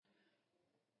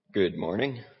Good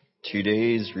morning.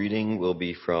 Today's reading will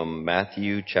be from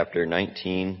Matthew chapter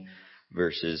 19,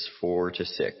 verses 4 to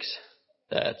 6.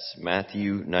 That's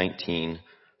Matthew 19,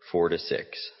 4 to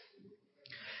 6.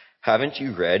 Haven't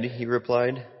you read, he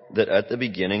replied, that at the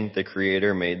beginning the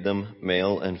Creator made them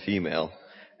male and female,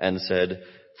 and said,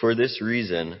 "For this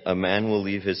reason a man will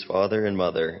leave his father and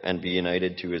mother and be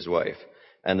united to his wife,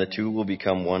 and the two will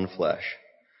become one flesh.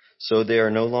 So they are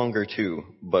no longer two,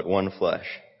 but one flesh.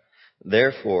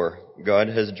 Therefore, what God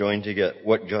has joined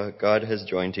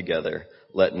together,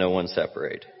 let no one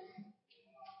separate."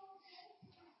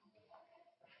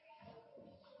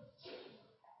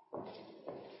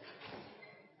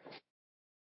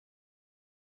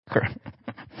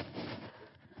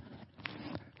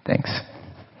 Thanks.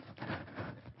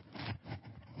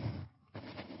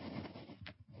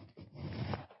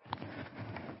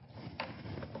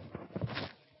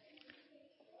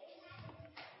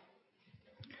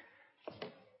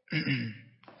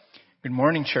 Good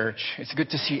morning, church. It's good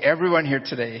to see everyone here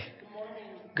today.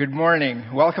 Good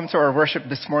morning. Welcome to our worship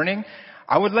this morning.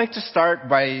 I would like to start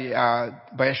by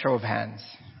a show of hands.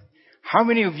 How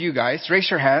many of you guys, raise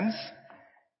your hands,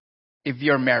 if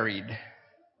you're married?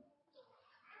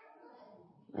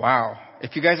 Wow.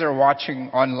 If you guys are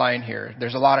watching online here,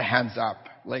 there's a lot of hands up.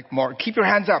 Like more. Keep your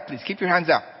hands up, please. Keep your hands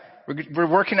up. We're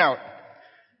working out.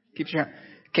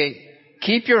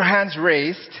 Keep your hands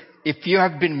raised if you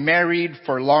have been married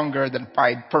for longer than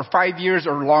 5 years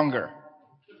or longer.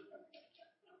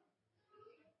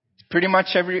 Pretty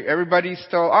much everybody's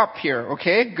still up here.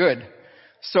 Okay, good.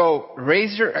 So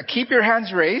keep your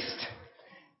hands raised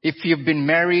if you've been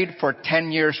married for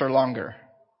 10 years or longer.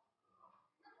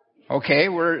 Okay,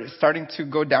 we're starting to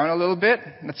go down a little bit.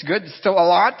 That's good. Still a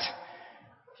lot.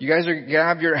 You guys are gonna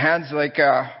have your hands like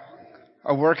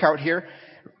a workout here.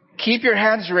 Keep your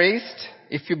hands raised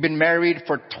if you've been married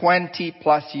for 20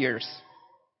 plus years.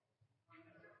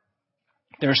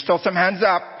 There's still some hands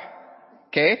up.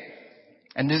 Okay?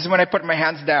 And this is when I put my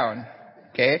hands down.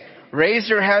 Okay? Raise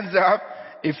your hands up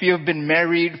if you've been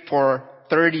married for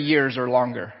 30 years or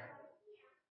longer.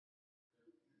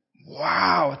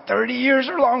 Wow, 30 years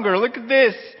or longer. Look at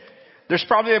this. There's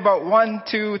probably about 1,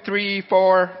 2, 3,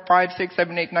 4, 5, 6,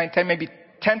 7, 8, 9, 10, maybe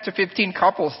 10 to 15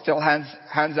 couples still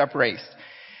hands up raised.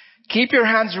 Keep your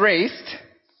hands raised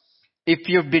if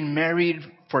you've been married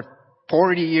for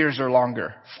 40 years or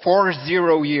longer.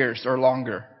 40 years or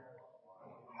longer.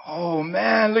 Oh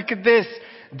man, look at this.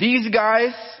 These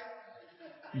guys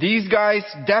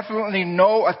definitely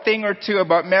know a thing or two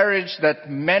about marriage that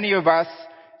many of us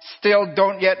still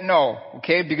don't yet know,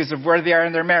 okay, because of where they are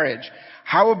in their marriage.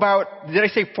 How about, did I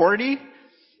say 40?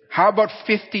 How about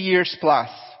 50 years plus?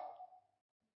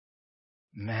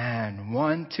 Man,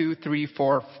 1, 2, 3,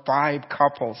 4, 5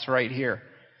 couples right here.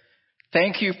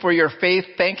 Thank you for your faith.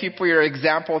 Thank you for your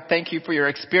example. Thank you for your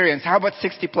experience. How about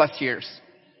 60 plus years?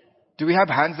 Do we have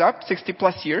hands up? 60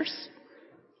 plus years?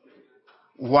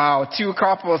 Wow, 2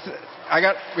 couples.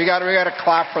 We got to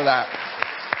clap for that.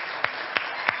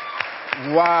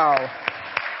 Wow.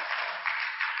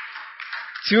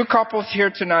 2 couples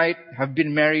here tonight have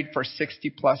been married for 60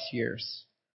 plus years.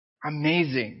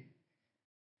 Amazing.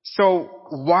 So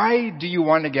why do you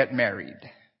want to get married?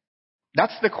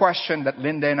 That's the question that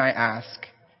Linda and I ask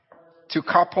to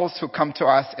couples who come to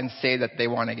us and say that they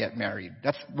want to get married.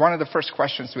 That's one of the first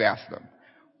questions we ask them.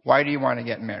 Why do you want to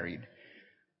get married?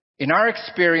 In our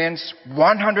experience,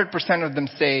 100% of them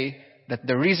say that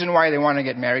the reason why they want to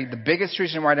get married, the biggest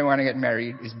reason why they want to get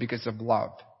married is because of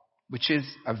love, which is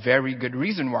a very good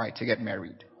reason why to get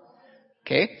married.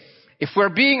 Okay? If we're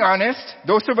being honest,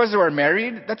 those of us who are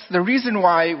married, that's the reason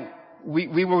why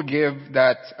we will give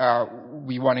that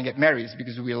we want to get married, is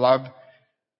because we love,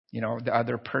 the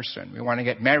other person. We want to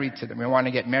get married to them. We want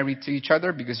to get married to each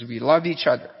other because we love each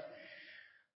other.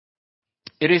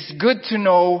 It is good to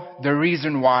know the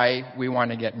reason why we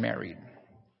want to get married.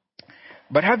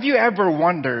 But have you ever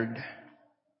wondered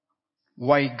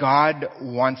why God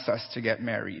wants us to get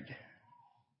married?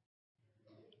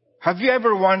 Have you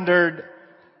ever wondered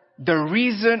the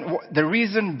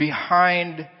reason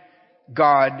behind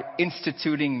God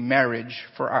instituting marriage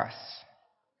for us?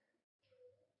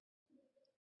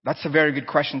 That's a very good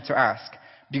question to ask,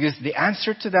 because the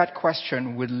answer to that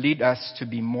question would lead us to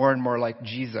be more and more like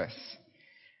Jesus.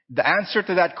 The answer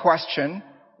to that question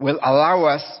will allow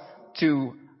us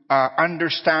to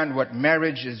understand what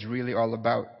marriage is really all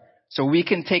about. So we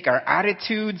can take our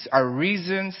attitudes, our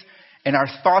reasons, and our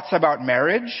thoughts about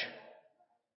marriage,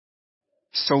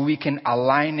 so we can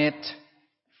align it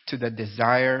to the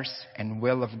desires and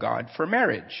will of God for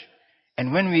marriage.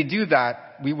 And when we do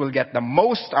that, we will get the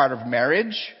most out of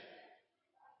marriage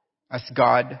as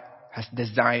God has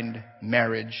designed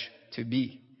marriage to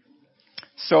be.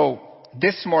 So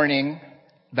this morning,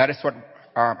 that is what,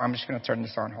 I'm just going to turn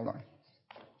this on. Hold on.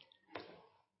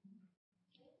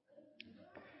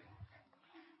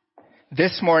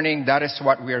 This morning, that is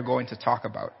what we are going to talk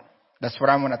about. That's what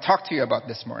I'm going to talk to you about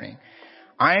this morning.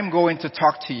 I am going to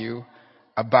talk to you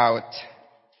about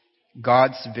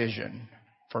God's vision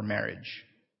for marriage.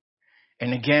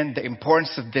 And again, the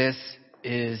importance of this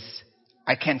is,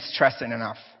 I can't stress it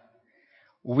enough.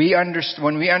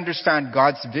 When we understand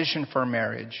God's vision for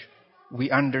marriage,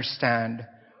 we understand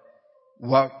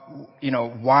why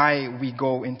we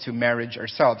go into marriage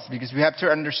ourselves. Because we have to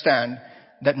understand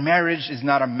that marriage is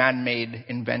not a man-made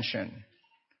invention.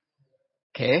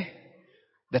 Okay?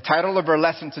 The title of our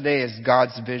lesson today is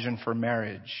God's vision for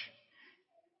marriage.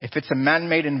 If it's a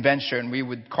man-made invention, we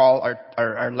would call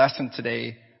our lesson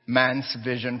today man's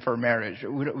vision for marriage.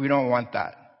 We don't want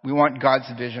that. We want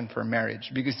God's vision for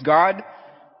marriage. Because God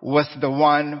was the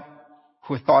one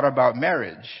who thought about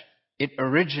marriage. It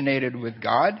originated with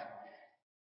God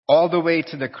all the way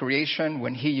to the creation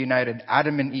when He united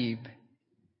Adam and Eve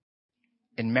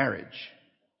in marriage.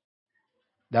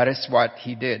 That is what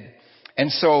He did.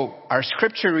 And so our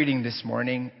scripture reading this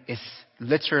morning is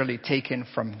literally taken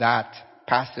from that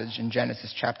passage in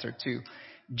Genesis chapter 2.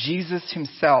 Jesus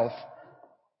Himself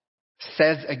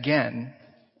says again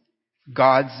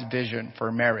God's vision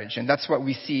for marriage. And that's what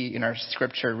we see in our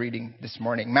scripture reading this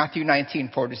morning. Matthew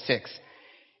 19:4-6.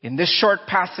 In this short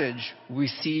passage, we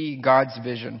see God's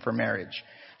vision for marriage.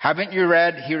 Haven't you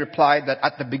read? He replied that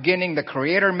at the beginning, the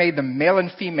Creator made them male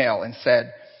and female and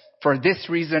said, for this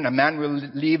reason, a man will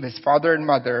leave his father and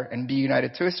mother and be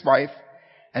united to his wife,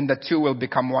 and the two will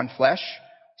become one flesh.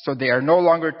 So they are no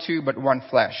longer two, but one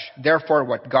flesh. Therefore,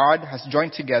 what God has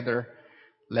joined together,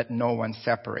 let no one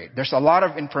separate. There's a lot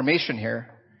of information here,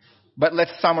 but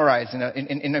let's summarize in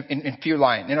a few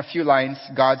lines. In a few lines,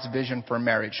 God's vision for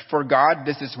marriage. For God,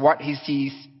 this is what He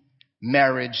sees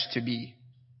marriage to be.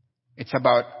 It's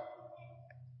about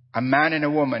a man and a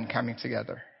woman coming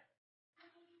together,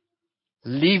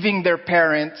 leaving their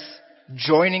parents,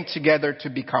 joining together to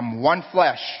become one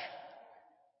flesh.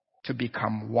 To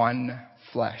become one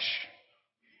flesh.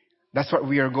 That's what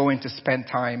we are going to spend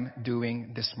time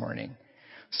doing this morning.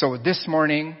 So this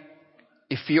morning,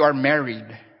 if you are married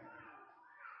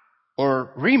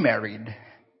or remarried,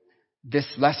 this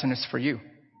lesson is for you.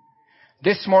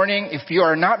 This morning, if you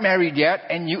are not married yet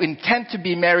and you intend to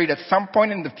be married at some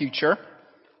point in the future,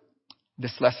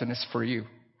 this lesson is for you.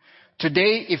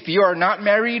 Today, if you are not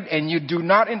married and you do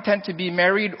not intend to be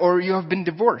married or you have been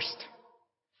divorced,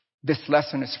 this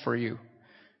lesson is for you.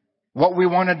 What we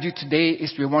want to do today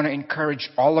is we want to encourage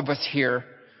all of us here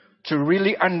to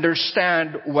really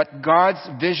understand what God's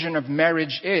vision of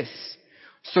marriage is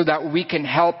so that we can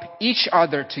help each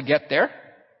other to get there.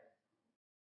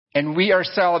 And we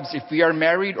ourselves, if we are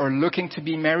married or looking to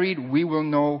be married, we will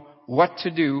know what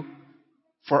to do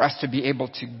for us to be able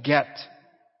to get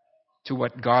to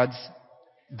what God's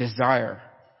desire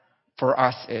for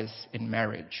us is in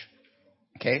marriage.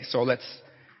 Okay, so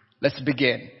let's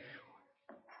begin.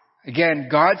 Again,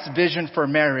 God's vision for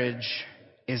marriage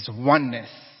is oneness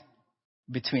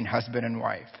between husband and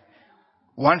wife.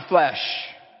 One flesh.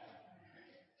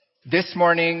 This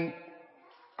morning,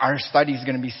 our study is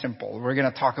going to be simple. We're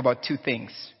going to talk about two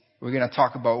things. We're going to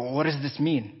talk about what does this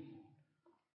mean?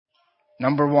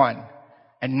 Number one.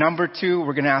 And number two,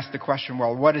 we're going to ask the question,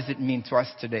 well, what does it mean to us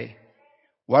today?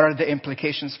 What are the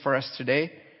implications for us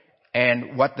today?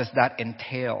 And what does that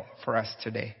entail for us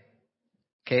today?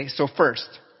 Okay, so first,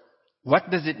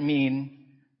 what does it mean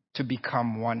to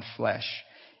become one flesh?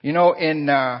 You know,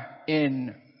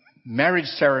 in marriage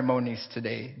ceremonies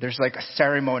today, there's like a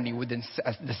ceremony within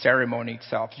the ceremony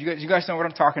itself. You guys know what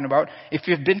I'm talking about? If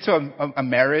you've been to a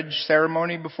marriage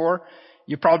ceremony before,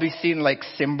 you've probably seen like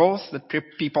symbols that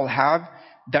people have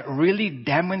that really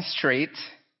demonstrate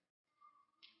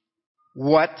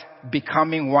what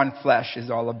becoming one flesh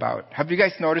is all about. Have you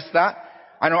guys noticed that?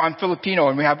 I know I'm Filipino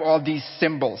and we have all these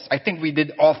symbols. I think we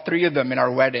did all three of them in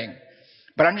our wedding.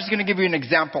 But I'm just going to give you an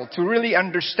example to really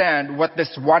understand what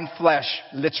this one flesh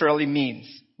literally means.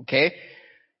 Okay?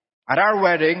 At our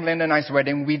wedding, Linda and I's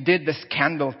wedding, we did this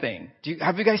candle thing.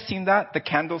 Have you guys seen that? The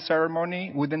candle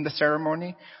ceremony within the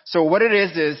ceremony? So what it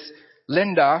is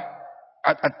Linda,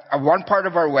 at one part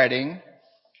of our wedding,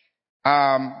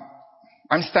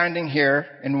 I'm standing here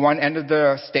in one end of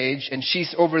the stage and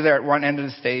she's over there at one end of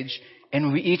the stage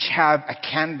and we each have a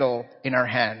candle in our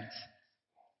hands.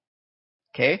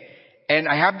 Okay? And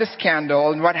I have this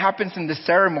candle and what happens in the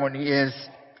ceremony is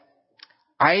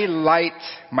I light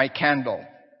my candle.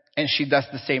 And she does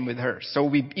the same with her. So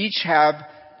we each have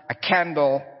a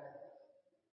candle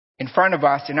in front of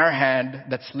us in our hand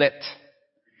that's lit.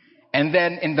 And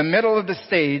then in the middle of the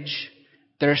stage,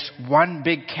 there's one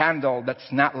big candle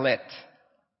that's not lit.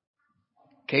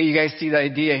 Okay, you guys see the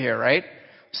idea here, right?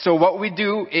 So what we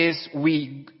do is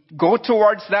we go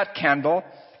towards that candle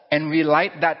and we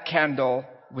light that candle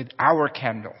with our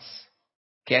candles.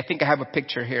 Okay, I think I have a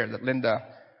picture here that Linda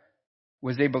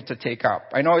was able to take up.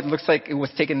 I know it looks like it was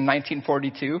taken in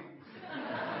 1942.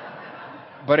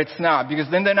 But it's not, because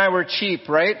Linda and I were cheap,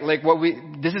 right? Like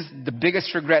this is the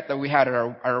biggest regret that we had at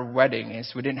our wedding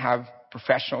is we didn't have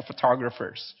professional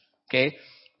photographers. Okay?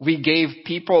 We gave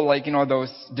people like,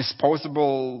 those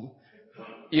disposable,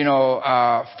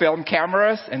 film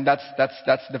cameras, and that's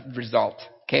the result.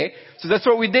 Okay? So that's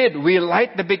what we did. We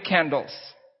light the big candles.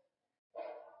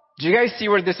 Do you guys see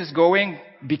where this is going?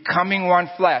 Becoming one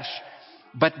flesh.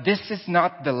 But this is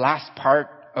not the last part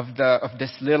of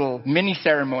this little mini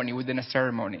ceremony within a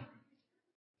ceremony.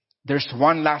 There's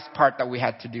one last part that we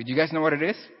had to do. Do you guys know what it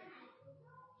is?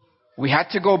 We had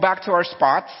to go back to our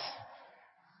spots.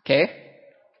 Okay?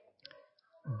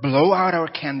 Blow out our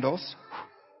candles.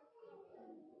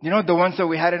 The ones that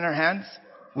we had in our hands?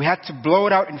 We had to blow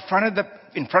it out in front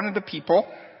of the people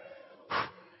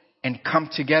and come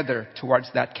together towards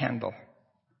that candle.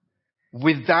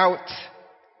 Without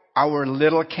our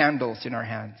little candles in our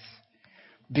hands.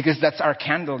 Because that's our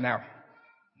candle now.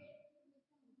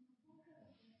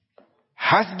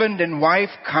 Husband and wife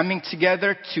coming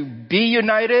together to be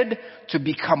united, to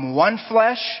become one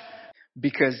flesh.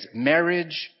 Because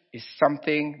marriage is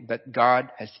something that God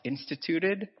has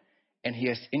instituted. And He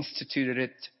has instituted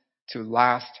it to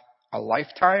last a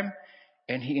lifetime.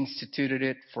 And He instituted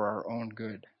it for our own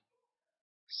good.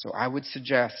 So I would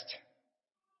suggest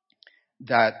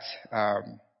that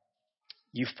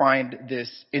you find this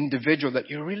individual that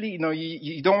you really,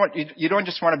 you don't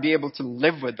just want to be able to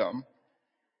live with them,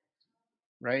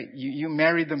 right? You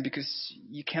marry them because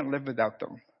you can't live without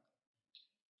them.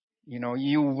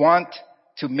 You want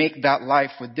to make that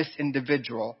life with this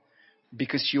individual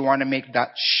because you want to make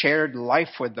that shared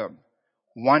life with them.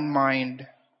 One mind,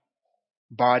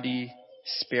 body,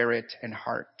 spirit, and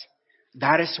heart.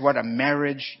 That is what a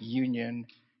marriage union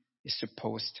is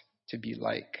supposed to be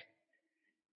like.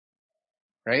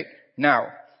 Right? Now,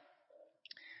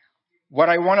 what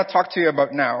I want to talk to you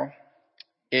about now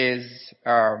is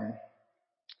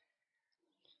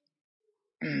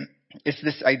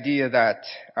this idea that,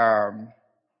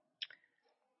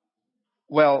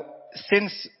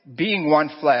 since being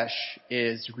one flesh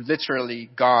is literally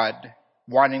God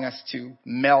wanting us to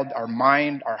meld our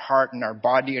mind, our heart, and our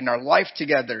body and our life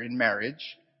together in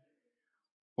marriage,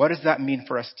 what does that mean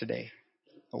for us today?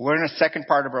 We're in a second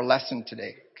part of our lesson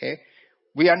today, okay?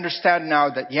 We understand now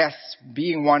that yes,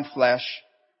 being one flesh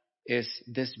is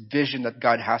this vision that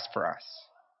God has for us.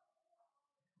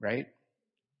 Right?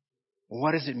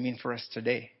 What does it mean for us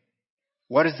today?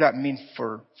 What does that mean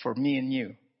for me and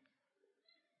you?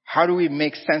 How do we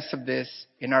make sense of this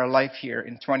in our life here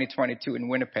in 2022 in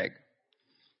Winnipeg?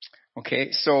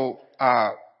 Okay, so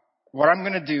what I'm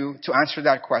going to do to answer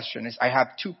that question is I have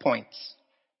 2 points.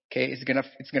 Okay,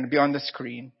 it's gonna be on the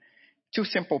screen. 2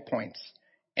 simple points.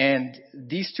 And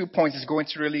these 2 points is going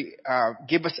to really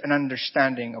give us an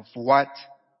understanding of what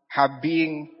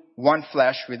being one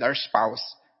flesh with our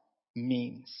spouse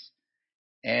means,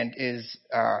 and is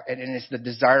the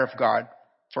desire of God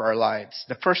for our lives.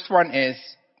 The first one is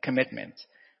commitment.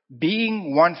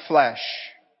 Being one flesh,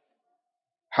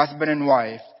 husband and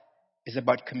wife, is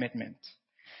about commitment.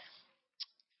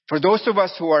 For those of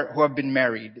us who have been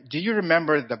married, do you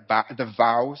remember the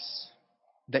vows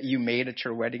that you made at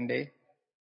your wedding day?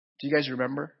 Do you guys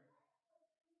remember?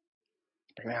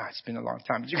 Yeah, it's been a long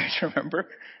time. Do you guys remember?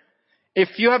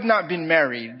 If you have not been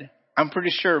married, I'm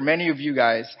pretty sure many of you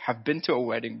guys have been to a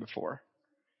wedding before.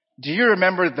 Do you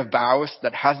remember the vows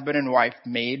that husband and wife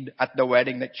made at the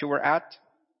wedding that you were at?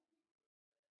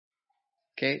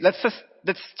 Okay, let's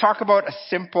talk about a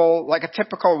simple, like a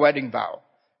typical wedding vow.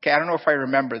 Okay, I don't know if I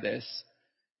remember this.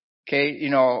 Okay,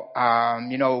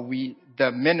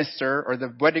 the minister or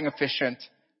the wedding officiant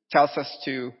tells us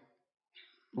to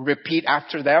repeat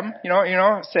after them,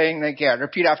 saying like,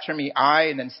 repeat after me, I,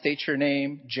 and then state your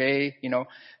name, J,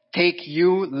 take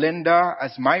you, Linda,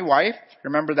 as my wife.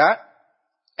 Remember that?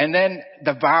 And then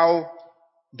the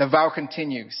vow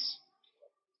continues.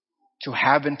 To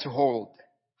have and to hold.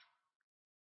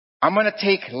 I'm going to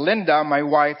take Linda, my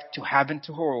wife, to have and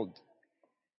to hold.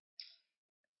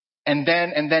 And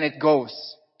then it goes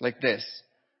like this.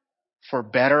 For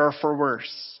better or for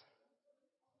worse.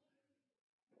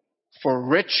 For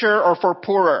richer or for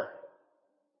poorer.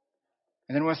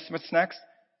 And then what's next?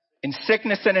 In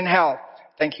sickness and in health.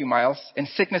 Thank you, Miles. In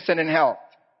sickness and in health.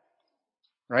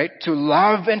 Right? To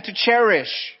love and to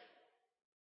cherish.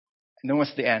 And then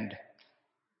what's the end?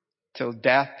 Till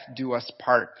death do us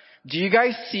part. Do you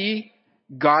guys see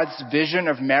God's vision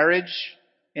of marriage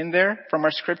in there from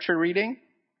our scripture reading?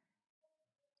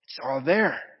 It's all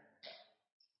there.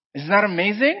 Isn't that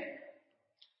amazing?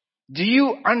 Do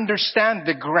you understand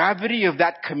the gravity of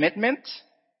that commitment?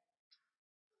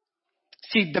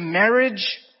 See, the marriage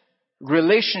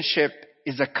relationship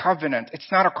is a covenant.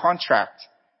 It's not a contract.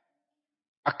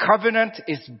 A covenant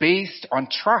is based on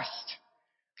trust.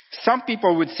 Some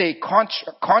people would say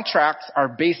contracts are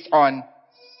based on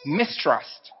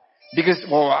mistrust. Because,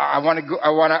 I want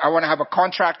to have a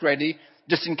contract ready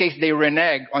just in case they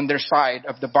renege on their side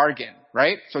of the bargain,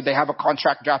 right? So they have a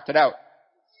contract drafted out.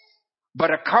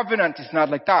 But a covenant is not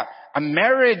like that. A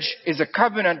marriage is a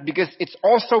covenant because it's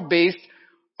also based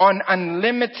on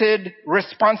unlimited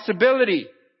responsibility.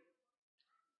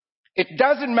 It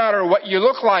doesn't matter what you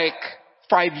look like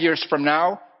 5 years from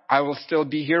now, I will still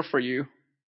be here for you.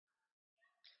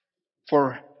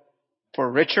 For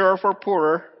richer or for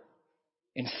poorer,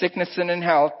 in sickness and in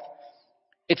health,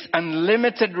 it's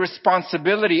unlimited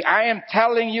responsibility. I am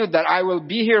telling you that I will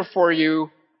be here for you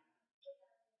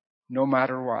no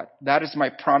matter what. That is my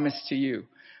promise to you.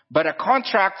 But a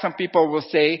contract, some people will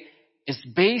say, is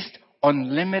based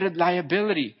on limited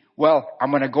liability. Well,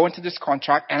 I'm going to go into this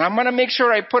contract and I'm going to make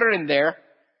sure I put it in there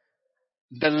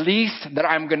the least that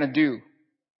I'm going to do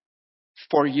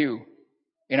for you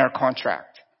in our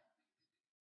contract.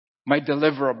 My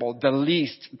deliverable, the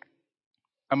least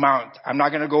amount. I'm not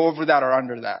going to go over that or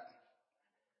under that.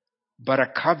 But a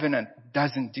covenant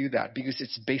doesn't do that because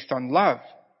it's based on love.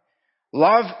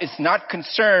 Love is not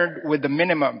concerned with the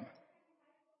minimum.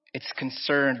 It's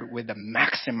concerned with the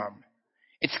maximum.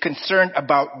 It's concerned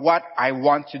about what I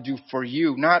want to do for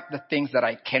you, not the things that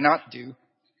I cannot do.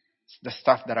 It's the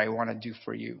stuff that I want to do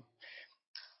for you.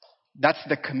 That's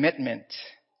the commitment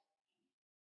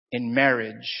in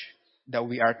marriage that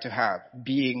we are to have,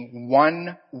 being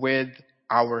one with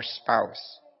our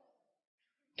spouse.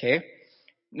 Okay?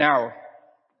 Now,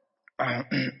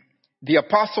 the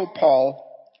Apostle Paul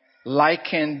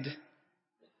likened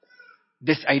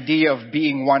this idea of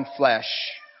being one flesh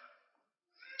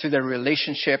to the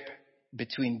relationship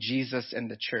between Jesus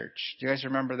and the church. Do you guys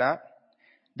remember that?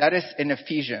 That is in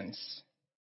Ephesians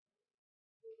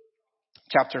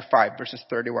chapter 5, verses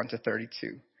 31 to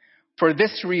 32. For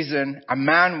this reason, a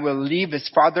man will leave his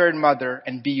father and mother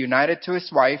and be united to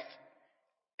his wife,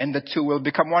 and the two will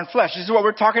become one flesh. This is what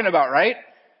we're talking about, right?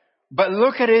 But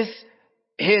look at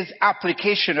his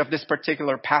application of this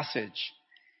particular passage.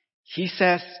 He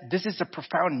says, this is a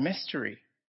profound mystery.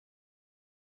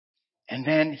 And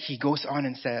then he goes on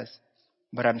and says,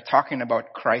 but I'm talking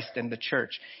about Christ and the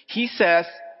church. He says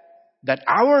that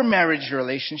our marriage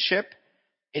relationship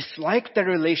is like the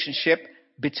relationship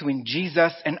between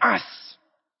Jesus and us.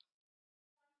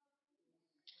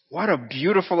 What a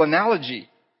beautiful analogy.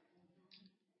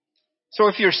 So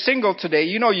if you're single today,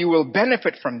 you know you will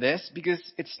benefit from this because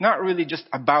it's not really just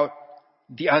about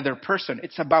the other person.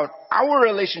 It's about our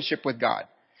relationship with God.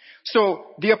 So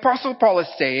the Apostle Paul is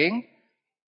saying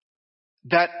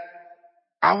that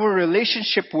our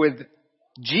relationship with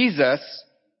Jesus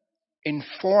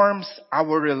informs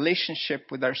our relationship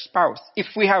with our spouse, if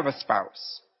we have a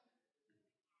spouse.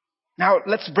 Now,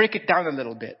 let's break it down a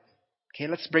little bit. Okay,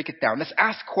 let's break it down. Let's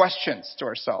ask questions to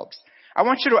ourselves. I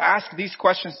want you to ask these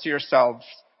questions to ourselves,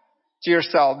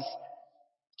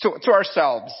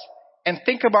 and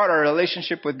think about our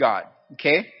relationship with God.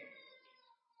 Okay?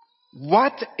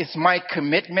 What is my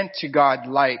commitment to God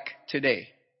like today?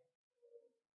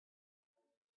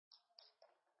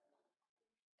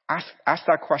 Ask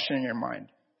that question in your mind.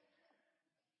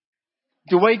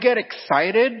 Do I get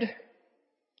excited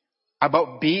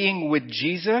about being with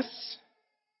Jesus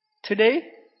today?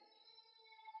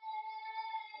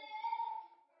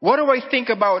 What do I think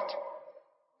about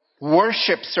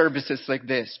worship services like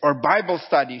this, or Bible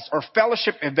studies, or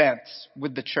fellowship events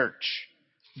with the church?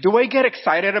 Do I get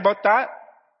excited about that?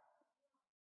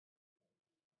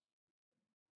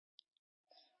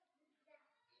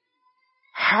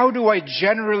 How do I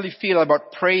generally feel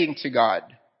about praying to God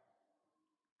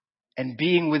and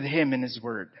being with Him in His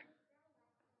Word?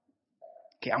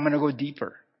 Okay, I'm going to go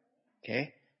deeper.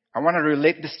 Okay? I want to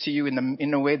relate this to you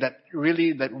in a way that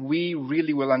we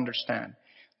really will understand.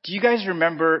 Do you guys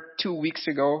remember 2 weeks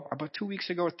ago, about 2 weeks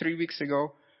ago, 3 weeks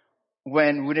ago,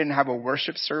 when we didn't have a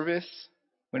worship service,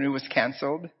 when it was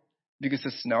canceled because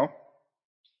of snow?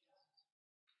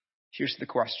 Here's the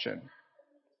question.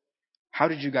 How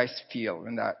did you guys feel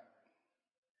in that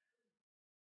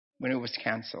when it was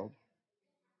canceled?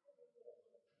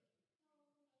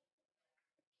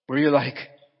 Were you like,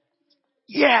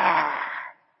 yeah,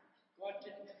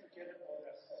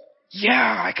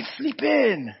 yeah, I can sleep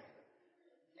in?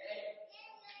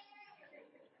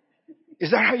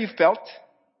 Is that how you felt?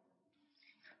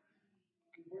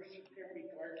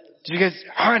 Did you guys,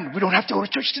 hon, we don't have to go to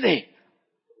church today.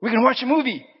 We can watch a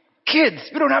movie. Kids,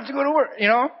 we don't have to go to work, you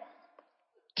know?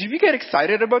 Did we get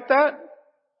excited about that?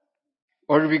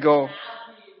 Or did we go,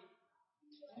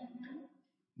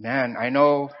 man, I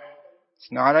know it's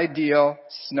not ideal,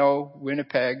 snow,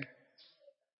 Winnipeg,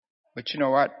 but you know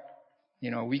what?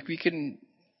 You know, we can,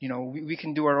 you know, we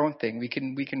can do our own thing. We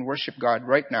can worship God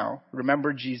right now.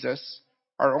 Remember Jesus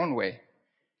our own way.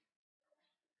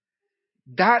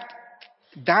 That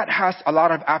has a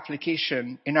lot of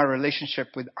application in our relationship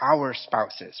with our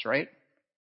spouses, right?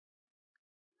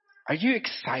 Are you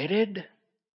excited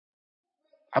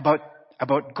about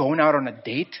going out on a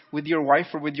date with your wife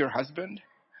or with your husband?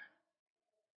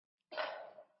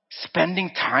 Spending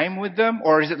time with them?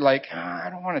 Or is it like, I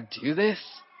don't want to do this.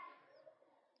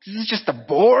 This is just a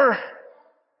bore.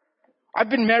 I've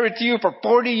been married to you for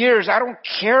 40 years. I don't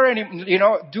care anymore. You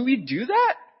know, do we do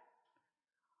that?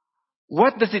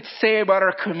 What does it say about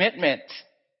our commitment?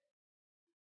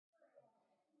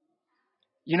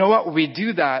 You know what? We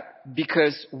do that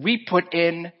because we put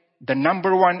in the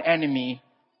number one enemy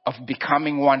of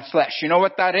becoming one flesh. You know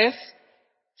what that is?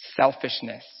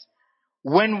 Selfishness.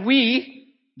 When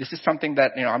this is something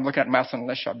that, you know, I'm looking at Malson and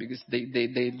Lesha because they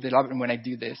love it when I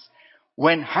do this.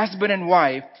 When husband and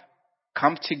wife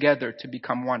come together to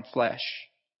become one flesh.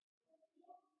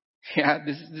 Yeah,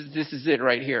 this is it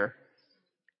right here.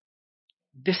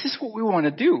 This is what we want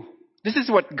to do. This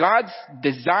is what God's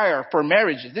desire for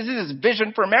marriage is. This is His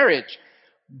vision for marriage.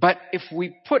 But if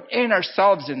we put in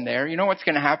ourselves in there, you know what's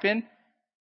going to happen?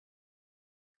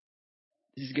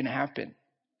 This is going to happen.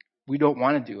 We don't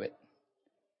want to do it.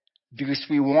 Because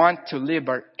we want to live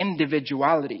our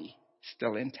individuality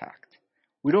still intact.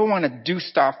 We don't want to do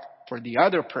stuff for the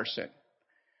other person.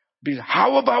 Because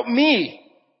how about me?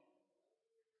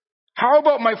 How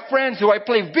about my friends who I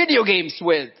play video games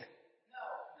with?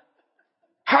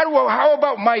 How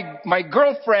about my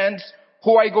girlfriends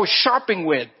who I go shopping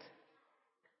with?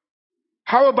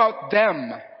 How about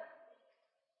them?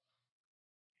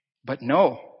 But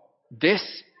no, this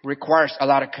requires a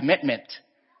lot of commitment.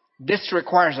 This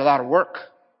requires a lot of work.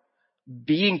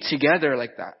 Being together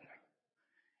like that.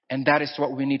 And that is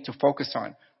what we need to focus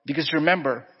on. Because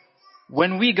remember,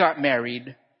 when we got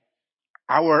married,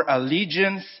 our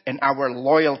allegiance and our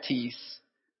loyalties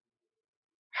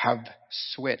have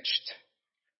switched.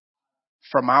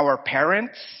 From our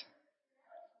parents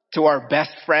to our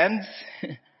best friends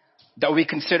that we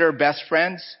consider best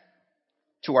friends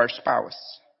to our spouse.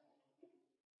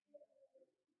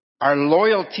 My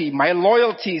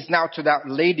loyalty is now to that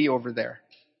lady over there.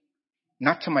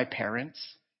 Not to my parents.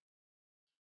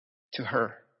 To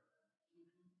her.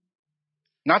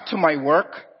 Not to my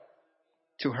work.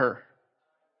 To her.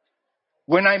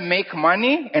 When I make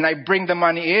money and I bring the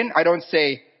money in, I don't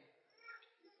say,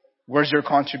 where's your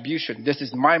contribution? This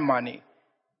is my money.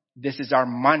 This is our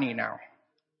money now.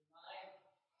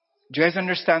 Do you guys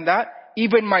understand that?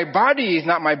 Even my body is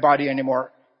not my body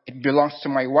anymore. It belongs to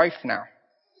my wife now.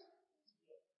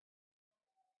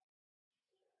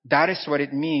 That is what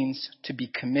it means to be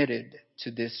committed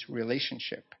to this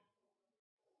relationship.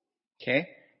 Okay?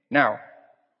 Now,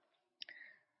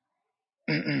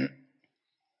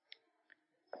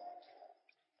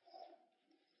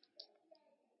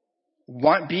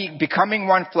 becoming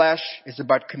one flesh is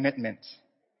about commitment.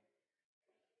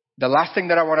 The last thing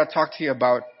that I want to talk to you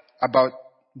about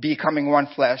becoming one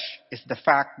flesh is the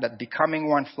fact that becoming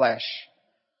one flesh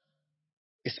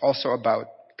is also about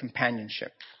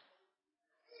companionship.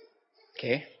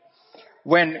 Okay?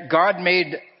 When God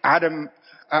made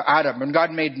when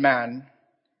God made man,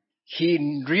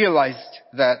 He realized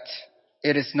that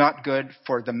it is not good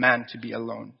for the man to be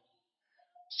alone.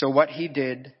 So what He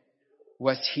did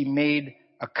was He made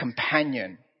a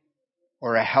companion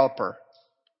or a helper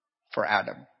for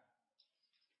Adam.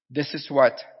 This is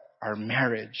what our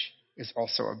marriage is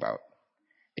also about.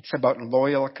 It's about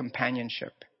loyal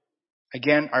companionship.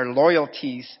 Again, our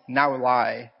loyalties now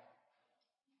lie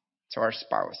to our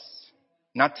spouse,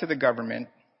 not to the government,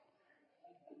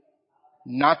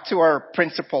 not to our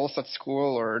principals at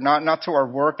school, or not to our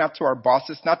work, not to our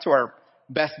bosses, not to our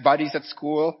best buddies at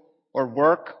school or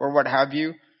work or what have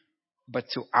you, but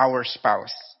to our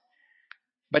spouse.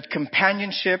 But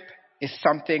companionship is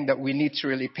something that we need to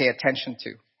really pay attention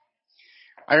to.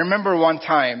 I remember one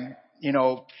time,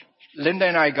 Linda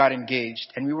and I got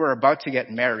engaged, and we were about to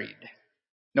get married.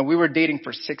 No, we were dating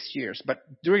for 6 years, but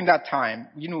during that time,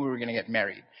 we knew we were going to get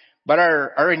married. But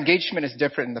our engagement is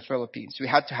different in the Philippines. We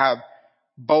had to have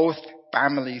both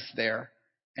families there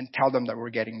and tell them that we're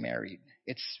getting married.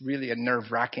 It's really a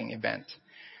nerve-wracking event.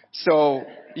 So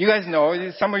you guys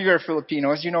know, some of you are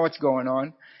Filipinos, you know what's going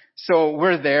on. So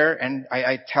we're there, and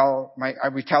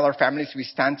we tell our families, we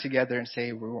stand together and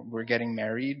say we're getting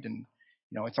married, and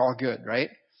it's all good, right?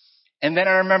 And then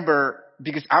I remember,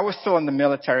 because I was still in the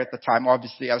military at the time,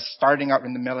 obviously I was starting out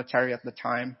in the military at the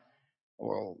time.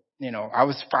 Well, I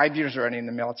was 5 years already in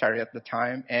the military at the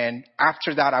time, and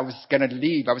after that I was gonna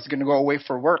leave. I was gonna go away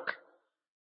for work.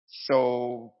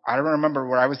 So I don't remember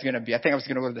where I was gonna be. I think I was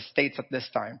gonna go to the States at this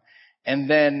time. And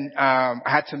then I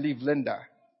had to leave Linda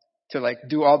to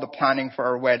do all the planning for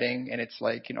our wedding, and it's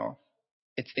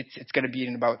it's gonna be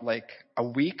in about a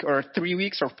week or 3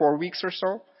 weeks or 4 weeks or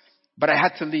so. But I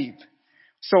had to leave.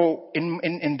 So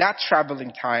in that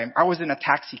traveling time, I was in a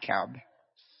taxi cab.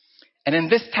 And in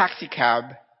this taxi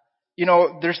cab,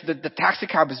 there's the taxi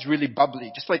cab is really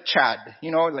bubbly, just like Chad,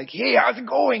 hey, how's it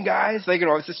going, guys?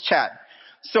 It's just Chad.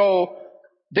 So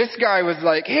this guy was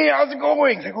like, hey, how's it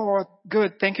going? It's like, oh,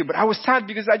 good, thank you. But I was sad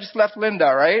because I just left Linda,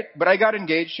 right? But I got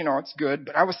engaged, it's good,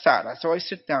 but I was sad. So I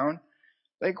sit down,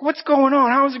 what's going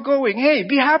on? How's it going? Hey,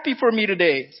 be happy for me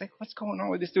today. It's like, what's going on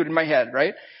with this dude in my head,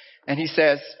 right? And he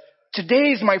says,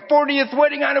 today is my 40th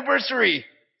wedding anniversary.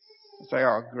 It's like,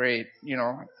 oh, great,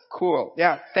 cool.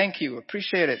 Yeah, thank you.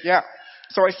 Appreciate it. Yeah.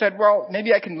 So I said, well,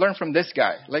 maybe I can learn from this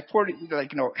guy.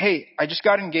 Hey, I just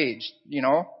got engaged,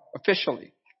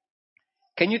 officially.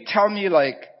 Can you tell me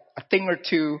a thing or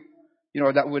two,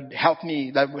 that would help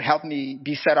me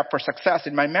be set up for success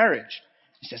in my marriage?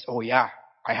 He says, oh yeah,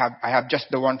 I have just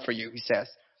the one for you. He says,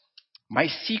 my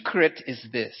secret is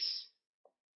this.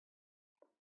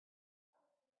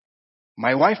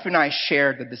 My wife and I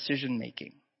share the decision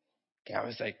making. Okay, I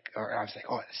was like,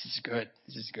 oh, this is good.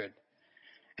 This is good.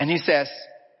 And he says,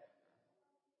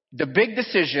 the big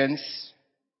decisions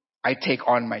I take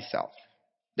on myself.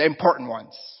 The important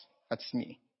ones, that's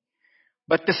me.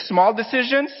 But the small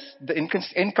decisions, the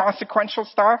inconsequential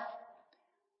stuff,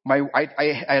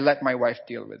 I let my wife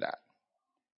deal with that.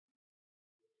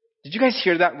 Did you guys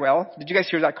hear that well? Did you guys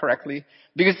hear that correctly?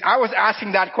 Because I was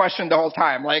asking that question the whole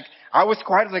time. I was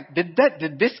quiet.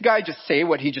 Did this guy just say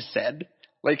what he just said?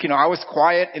 I was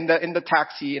quiet in the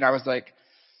taxi, and I was like,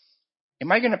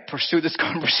 am I going to pursue this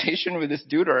conversation with this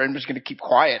dude, or I'm just going to keep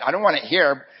quiet? I don't want to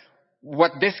hear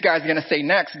what this guy's going to say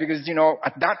next, because,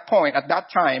 at that point, at that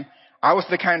time, I was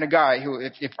the kind of guy who,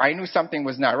 if I knew something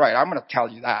was not right, I'm going to tell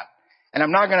you that. And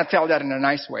I'm not going to tell that in a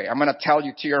nice way. I'm going to tell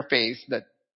you to your face that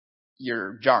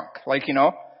you're junk.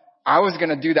 I was going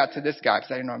to do that to this guy,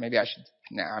 because I didn't know, maybe I should,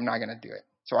 I'm not going to do it.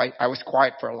 So I was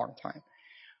quiet for a long time.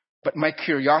 But my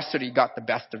curiosity got the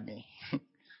best of me.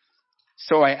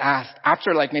 So I asked,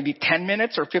 after maybe 10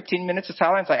 minutes or 15 minutes of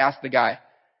silence, I asked the guy,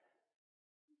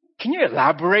 can you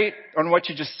elaborate on what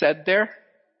you just said there?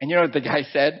 And you know what the guy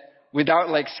said? Without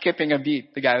skipping a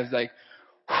beat, the guy was like,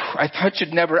 I thought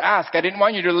you'd never ask. I didn't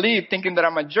want you to leave thinking that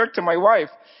I'm a jerk to my wife.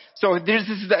 So this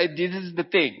is the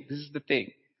thing. This is the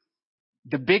thing.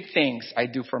 The big things I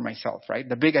do for myself, right?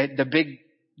 The big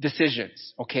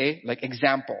decisions, okay?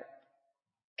 Example,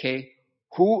 okay?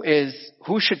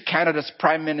 Who should Canada's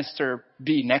Prime Minister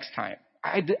be next time?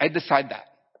 I decide that.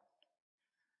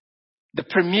 The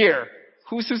Premier,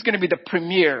 who's going to be the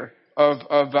Premier of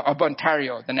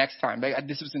Ontario the next time?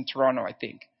 This was in Toronto, I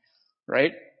think,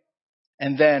 right?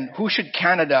 And then who should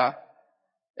Canada,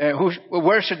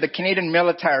 where should the Canadian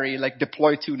military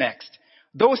deploy to next?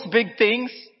 Those big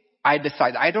things, I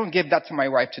decide. I don't give that to my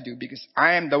wife to do, because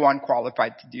I am the one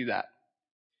qualified to do that.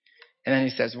 And then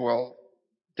he says, well,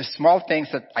 the small things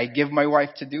that I give my wife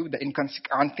to do, the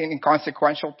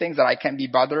inconsequential things that I can't be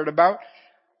bothered about,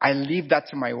 I leave that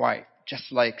to my wife. Just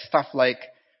stuff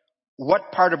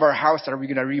what part of our house are we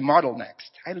going to remodel next?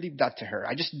 I leave that to her.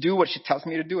 I just do what she tells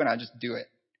me to do, and I just do it.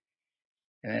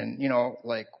 And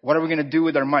what are we going to do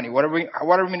with our money? What are we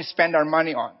going to spend our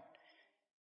money on?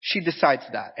 She decides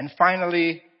that. And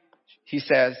finally, he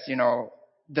says,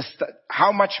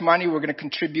 how much money we're going to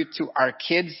contribute to our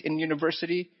kids in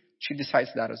university. She decides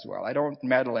that as well. I don't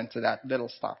meddle into that little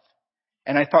stuff.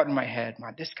 And I thought in my head,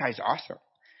 man, this guy's awesome.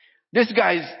 This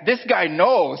guy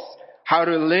knows how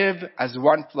to live as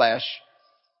one flesh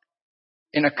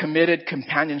in a committed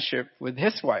companionship with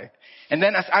his wife. And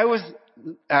then as I was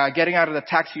getting out of the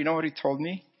taxi, you know what he told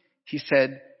me? He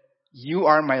said, you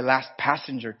are my last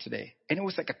passenger today. And it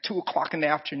was at 2:00 in the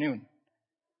afternoon,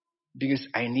 because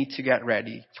I need to get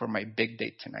ready for my big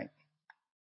date tonight.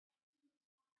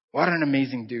 What an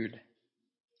amazing dude.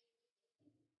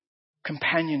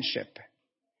 Companionship.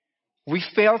 We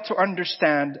fail to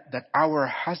understand that our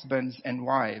husbands and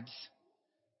wives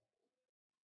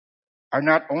are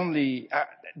not only,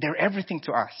 they're everything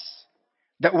to us.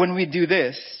 That when we do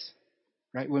this,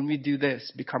 right, when we do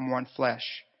this, become one flesh,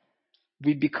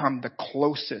 we become the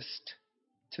closest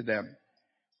to them.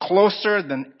 Closer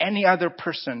than any other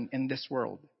person in this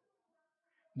world.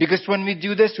 Because when we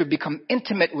do this, we become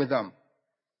intimate with them.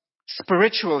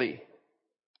 Spiritually.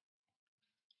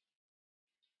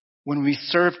 When we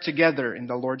serve together in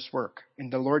the Lord's work, in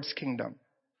the Lord's kingdom.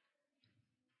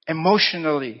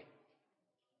 Emotionally.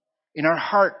 In our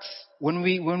hearts. When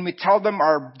we tell them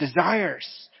our desires.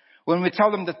 When we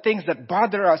tell them the things that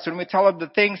bother us. When we tell them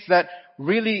the things that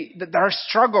really, that are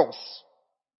struggles.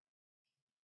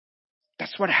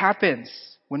 That's what happens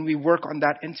when we work on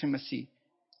that intimacy.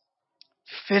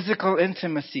 Physical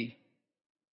intimacy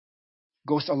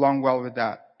goes along well with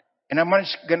that. And I'm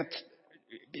going to,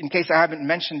 in case I haven't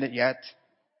mentioned it yet,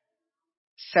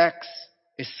 sex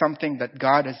is something that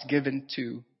God has given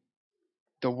to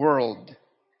the world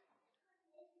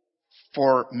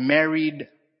for married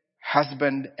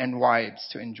husband and wives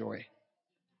to enjoy.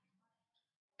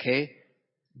 Okay?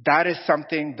 That is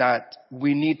something that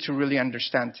we need to really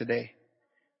understand today.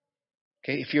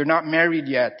 Okay? If you're not married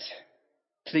yet,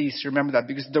 please remember that,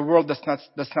 because the world does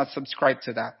not subscribe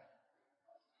to that.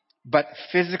 But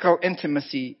physical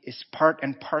intimacy is part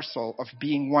and parcel of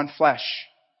being one flesh.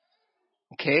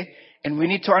 Okay? And we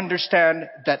need to understand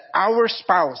that our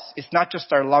spouse is not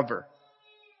just our lover.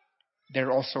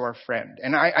 They're also our friend.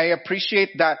 And I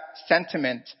appreciate that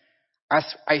sentiment as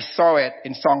I saw it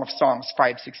in Song of Songs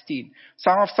 5:16.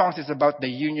 Song of Songs is about the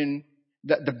union,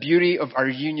 the beauty of our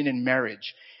union in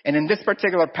marriage. And in this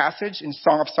particular passage, in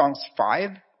Song of Songs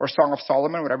 5, or Song of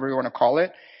Solomon, whatever you want to call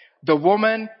it, the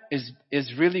woman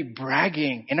is really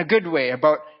bragging in a good way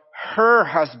about her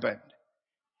husband.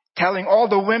 Telling all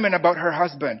the women about her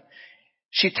husband.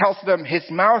 She tells them, his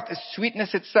mouth is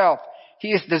sweetness itself.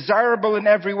 He is desirable in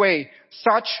every way.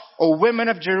 Such, O women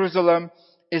of Jerusalem,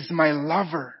 is my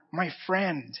lover, my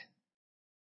friend.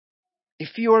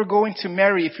 If you are going to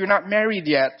marry, if you're not married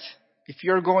yet, if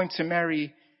you're going to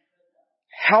marry,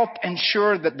 help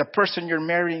ensure that the person you're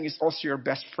marrying is also your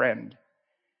best friend.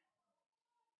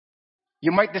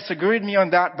 You might disagree with me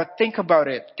on that, but think about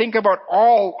it. Think about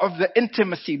all of the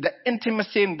intimacy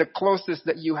and the closeness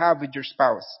that you have with your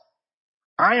spouse.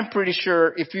 I am pretty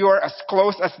sure if you are as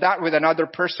close as that with another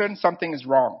person, something is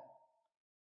wrong.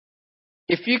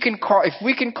 If we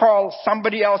can call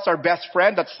somebody else our best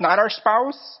friend that's not our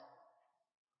spouse,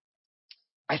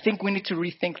 I think we need to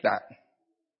rethink that.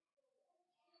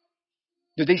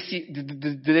 Do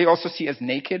they also see us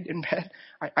naked in bed?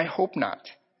 I hope not.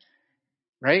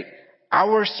 Right?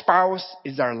 Our spouse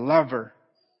is our lover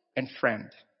and friend.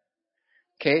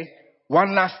 Okay?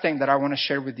 One last thing that I want to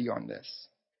share with you on this.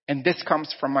 And this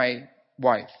comes from my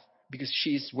wife, because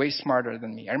she's way smarter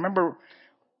than me. I remember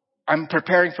I'm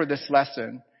preparing for this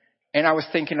lesson, and I was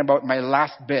thinking about my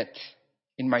last bit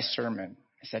in my sermon.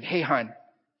 I said, hey, hon,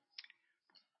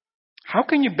 how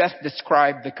can you best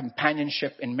describe the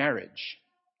companionship in marriage?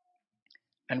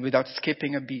 And without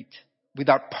skipping a beat,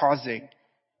 without pausing,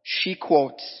 she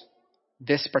quotes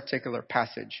this particular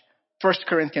passage. 1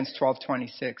 Corinthians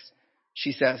 12:26.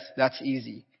 She says, that's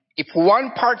easy. If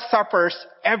one part suffers,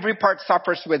 every part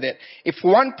suffers with it. If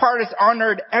one part is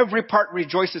honored, every part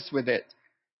rejoices with it.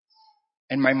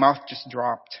 And my mouth just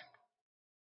dropped.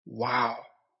 Wow.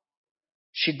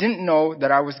 She didn't know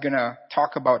that I was going to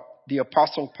talk about the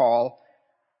Apostle Paul,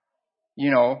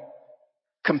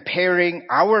 comparing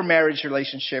our marriage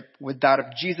relationship with that of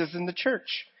Jesus and the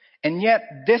church. And yet,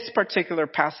 this particular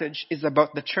passage is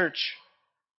about the church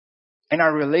and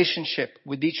our relationship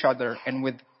with each other and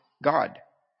with God.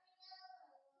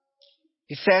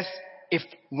 It says, if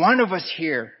one of us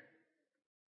here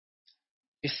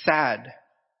is sad,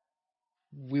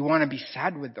 we want to be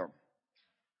sad with them.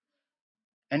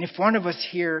 And if one of us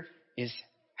here is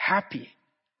happy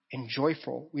and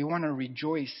joyful, we want to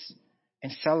rejoice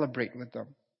and celebrate with them.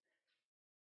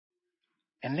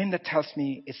 And Linda tells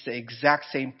me it's the exact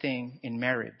same thing in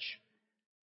marriage.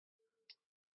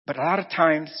 But a lot of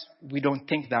times we don't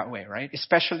think that way, right?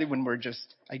 Especially when we're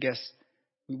just,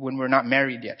 when we're not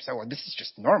married yet. So, well, this is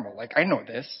just normal. Like, I know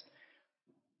this.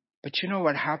 But you know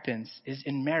what happens is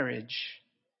in marriage,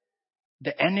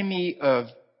 the enemy of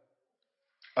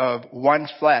one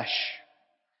flesh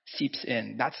seeps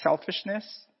in. That's selfishness.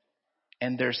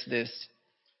 And there's this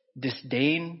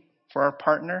disdain for our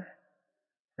partner,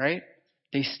 right?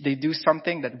 They do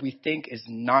something that we think is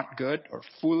not good or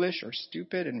foolish or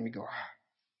stupid, and we go, ah.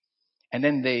 And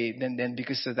then then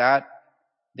because of that,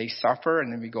 they suffer,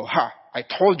 and then we go, ha, I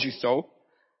told you so.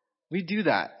 We do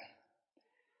that.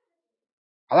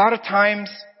 A lot of times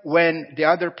when the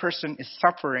other person is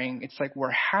suffering, it's like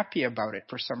we're happy about it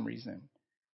for some reason.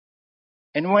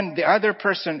 And when the other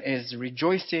person is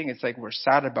rejoicing, it's like we're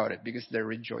sad about it because they're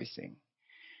rejoicing.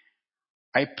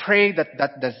 I pray that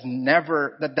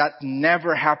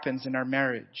never happens in our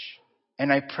marriage.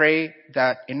 And I pray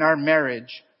that in our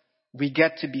marriage, we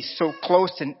get to be so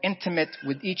close and intimate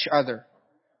with each other.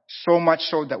 So much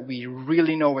so that we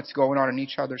really know what's going on in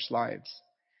each other's lives.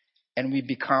 And we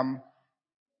become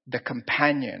the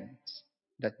companions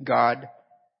that God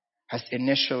has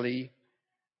initially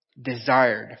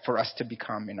desired for us to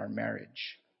become in our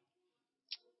marriage.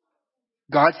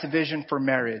 God's vision for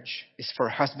marriage is for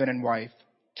husband and wife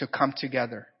to come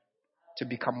together, to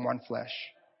become one flesh.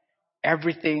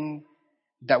 Everything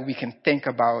that we can think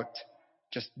about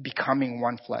just becoming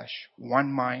one flesh,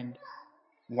 one mind,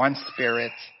 one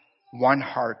spirit, one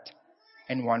heart,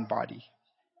 and one body.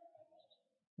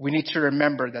 We need to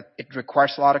remember that it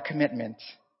requires a lot of commitment,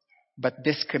 but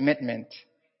this commitment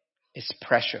is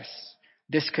precious.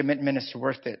 This commitment is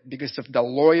worth it because of the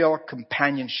loyal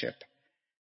companionship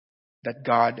that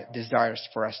God desires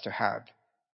for us to have